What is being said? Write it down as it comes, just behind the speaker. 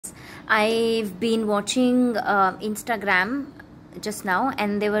I've been watching Instagram just now,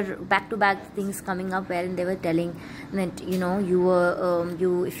 and there were back-to-back things coming up where they were telling that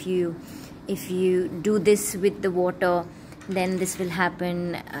if you do this with the water, then this will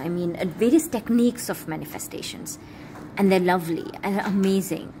happen. I mean, various techniques of manifestations, and they're lovely and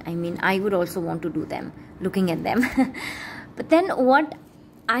amazing. I mean, I would also want to do them, looking at them. But then what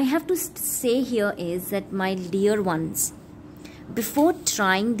I have to say here is that, my dear ones, before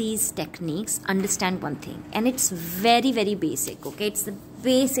trying these techniques, understand one thing, and it's very, very basic, okay? It's the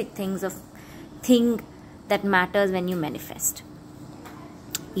basic thing that matters when you manifest.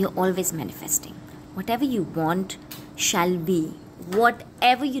 You're always manifesting. Whatever you want shall be.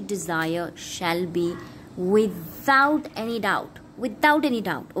 Whatever you desire shall be, without any doubt. Without any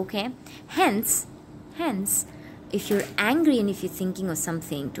doubt, okay? Hence, if you're angry and if you're thinking of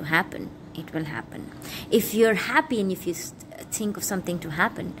something to happen, it will happen. If you're happy and if you think of something to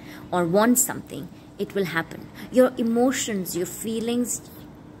happen or want something, it will happen. Your emotions, your feelings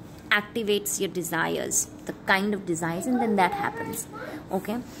activates your desires, the kind of desires, and then that happens.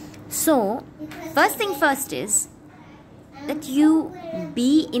 Okay, so first thing first is that you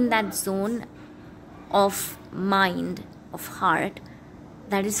be in that zone of mind, of heart,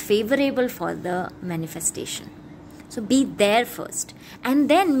 that is favorable for the manifestation. So be there first, and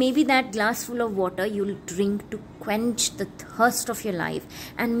then maybe that glass full of water you'll drink to quench the thirst of your life,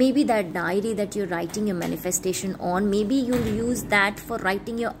 and maybe that diary that you're writing your manifestation on, maybe you'll use that for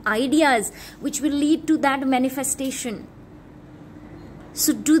writing your ideas which will lead to that manifestation.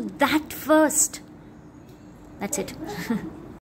 So do that first. That's it.